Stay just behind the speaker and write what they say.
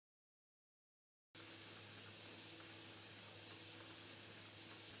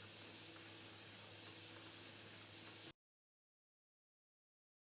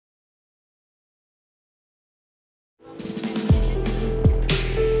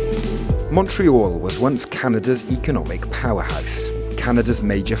Montreal was once Canada's economic powerhouse. Canada's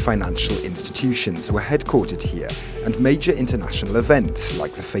major financial institutions were headquartered here, and major international events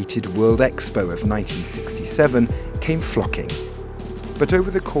like the fated World Expo of 1967 came flocking. But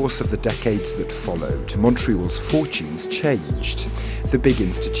over the course of the decades that followed, Montreal's fortunes changed. The big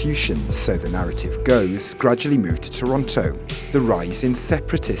institutions, so the narrative goes, gradually moved to Toronto. The rise in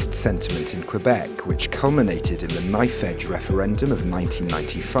separatist sentiment in Quebec, which culminated in the knife-edge referendum of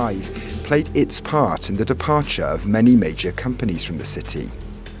 1995, played its part in the departure of many major companies from the city.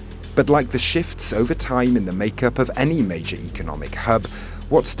 But like the shifts over time in the makeup of any major economic hub,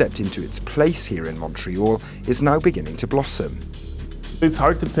 what stepped into its place here in Montreal is now beginning to blossom. It's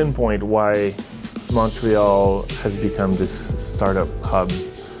hard to pinpoint why Montreal has become this startup hub.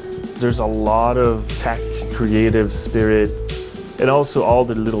 There's a lot of tech, creative spirit, and also all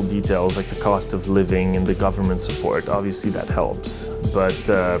the little details like the cost of living and the government support. Obviously that helps, but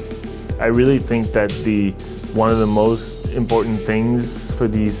I really think that one of the most important things for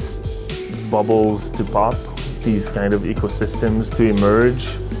these bubbles to pop, these kind of ecosystems to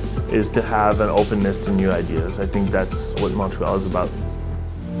emerge, is to have an openness to new ideas. I think that's what Montreal is about.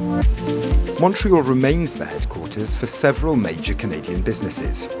 Montreal remains the headquarters for several major Canadian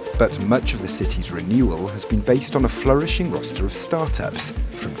businesses, but much of the city's renewal has been based on a flourishing roster of startups,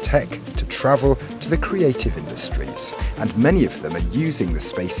 from tech to travel to the creative industries, and many of them are using the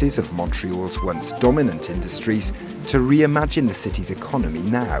spaces of Montreal's once dominant industries to reimagine the city's economy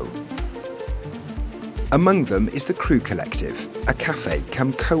now. Among them is the Crew Collective, a cafe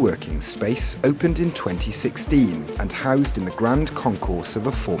cum co-working space opened in 2016 and housed in the grand concourse of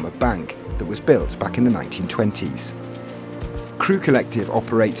a former bank that was built back in the 1920s. Crew Collective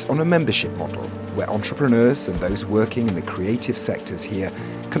operates on a membership model where entrepreneurs and those working in the creative sectors here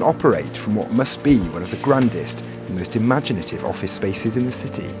can operate from what must be one of the grandest and most imaginative office spaces in the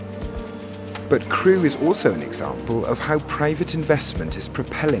city. But Crew is also an example of how private investment is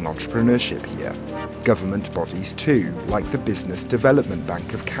propelling entrepreneurship here. Government bodies too, like the Business Development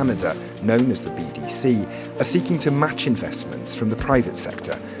Bank of Canada, known as the BDC, are seeking to match investments from the private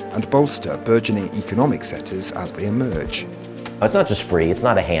sector and bolster burgeoning economic sectors as they emerge. It's not just free, it's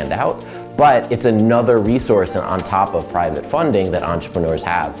not a handout, but it's another resource on top of private funding that entrepreneurs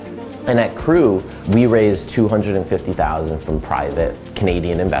have. And at Crew, we raised $250,000 from private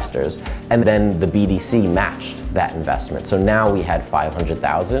Canadian investors, and then the BDC matched that investment. So now we had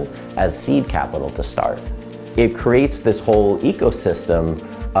 $500,000 as seed capital to start. It creates this whole ecosystem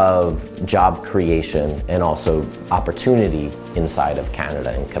of job creation and also opportunity inside of Canada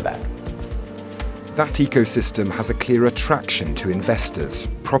and Quebec. That ecosystem has a clear attraction to investors.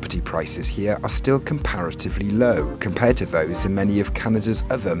 Property prices here are still comparatively low compared to those in many of Canada's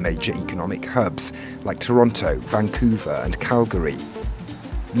other major economic hubs, like Toronto, Vancouver, and Calgary.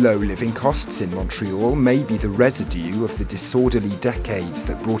 Low living costs in Montreal may be the residue of the disorderly decades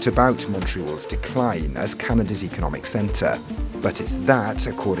that brought about Montreal's decline as Canada's economic centre. But it's that,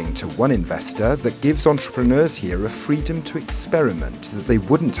 according to one investor, that gives entrepreneurs here a freedom to experiment that they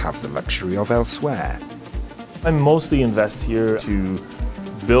wouldn't have the luxury of elsewhere. I mostly invest here to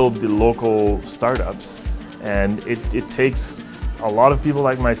build the local startups, and it takes a lot of people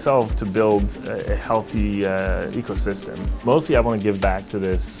like myself to build a healthy ecosystem. Mostly I want to give back to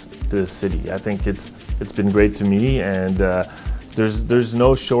this city. I think it's been great to me, and there's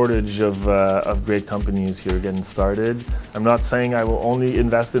no shortage of great companies here getting started. I'm not saying I will only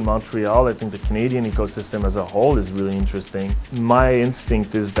invest in Montreal. I think the Canadian ecosystem as a whole is really interesting. My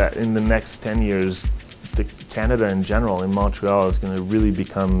instinct is that in the next 10 years, Canada in general, in Montreal, is going to really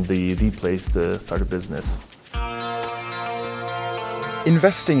become the place to start a business.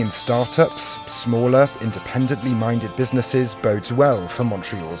 Investing in startups, smaller, independently minded businesses bodes well for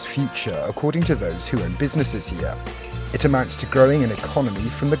Montreal's future, according to those who own businesses here. It amounts to growing an economy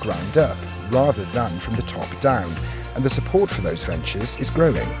from the ground up, rather than from the top down, and the support for those ventures is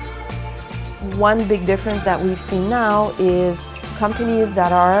growing. One big difference that we've seen now is companies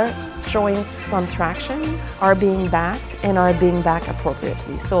that are showing some traction are being backed and are being backed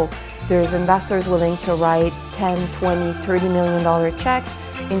appropriately. So there's investors willing to write $10, $20, $30 million checks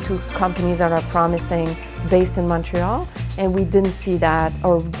into companies that are promising based in Montreal, and we didn't see that,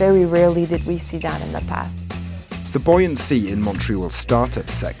 or very rarely did we see that in the past. The buoyancy in Montreal's startup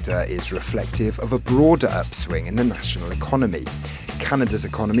sector is reflective of a broader upswing in the national economy. Canada's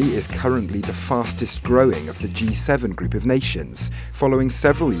economy is currently the fastest growing of the G7 group of nations, following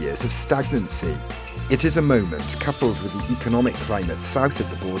several years of stagnancy. It is a moment, coupled with the economic climate south of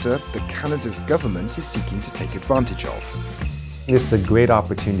the border, that Canada's government is seeking to take advantage of. This is a great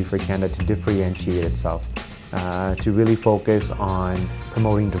opportunity for Canada to differentiate itself. to really focus on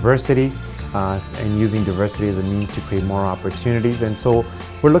promoting diversity and using diversity as a means to create more opportunities. And so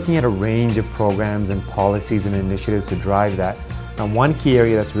we're looking at a range of programs and policies and initiatives to drive that. And one key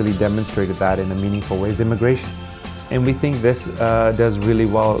area that's really demonstrated that in a meaningful way is immigration. And we think this does really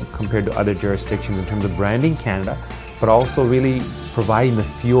well compared to other jurisdictions in terms of branding Canada, but also really providing the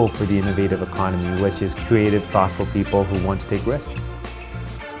fuel for the innovative economy, which is creative, thoughtful people who want to take risks.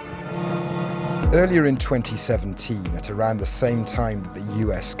 Earlier in 2017, at around the same time that the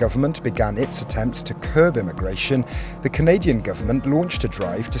US government began its attempts to curb immigration, the Canadian government launched a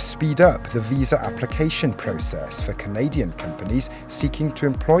drive to speed up the visa application process for Canadian companies seeking to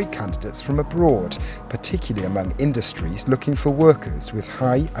employ candidates from abroad, particularly among industries looking for workers with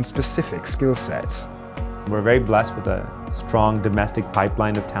high and specific skill sets. We're very blessed with a strong domestic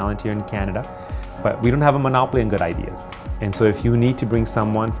pipeline of talent here in Canada, but we don't have a monopoly on good ideas. And so if you need to bring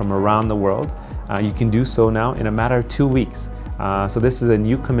someone from around the world, you can do so now in a matter of 2 weeks. So this is a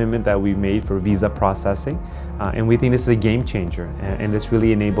new commitment that we made for visa processing, and we think this is a game changer, and this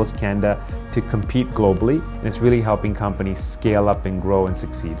really enables Canada to compete globally, and it's really helping companies scale up and grow and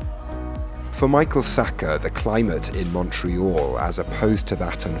succeed. For Michael Sacca, the climate in Montreal, as opposed to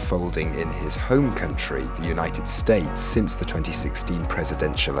that unfolding in his home country, the United States, since the 2016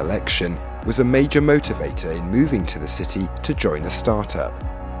 presidential election, was a major motivator in moving to the city to join a startup.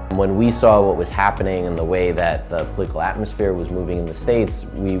 When we saw what was happening and the way that the political atmosphere was moving in the States,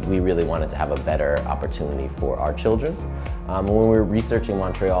 we really wanted to have a better opportunity for our children. When we were researching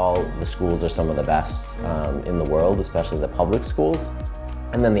Montreal, the schools are some of the best in the world, especially the public schools.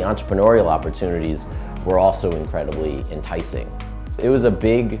 And then the entrepreneurial opportunities were also incredibly enticing. It was a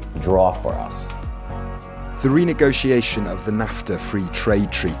big draw for us. The renegotiation of the NAFTA Free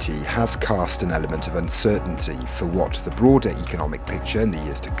Trade Treaty has cast an element of uncertainty for what the broader economic picture in the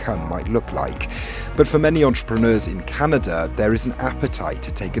years to come might look like. But for many entrepreneurs in Canada, there is an appetite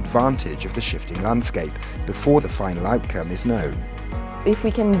to take advantage of the shifting landscape before the final outcome is known. If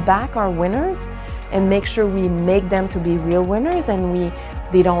we can back our winners and make sure we make them to be real winners and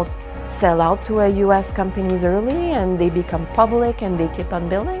they don't sell out to a US companies early and they become public and they keep on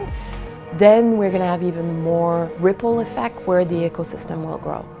building, then we're going to have even more ripple effect where the ecosystem will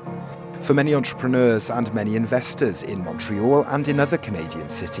grow. For many entrepreneurs and many investors in Montreal and in other Canadian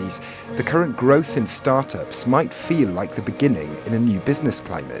cities, the current growth in startups might feel like the beginning in a new business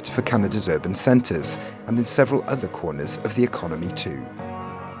climate for Canada's urban centres and in several other corners of the economy too.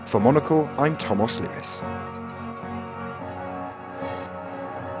 For Monocle, I'm Thomas Lewis.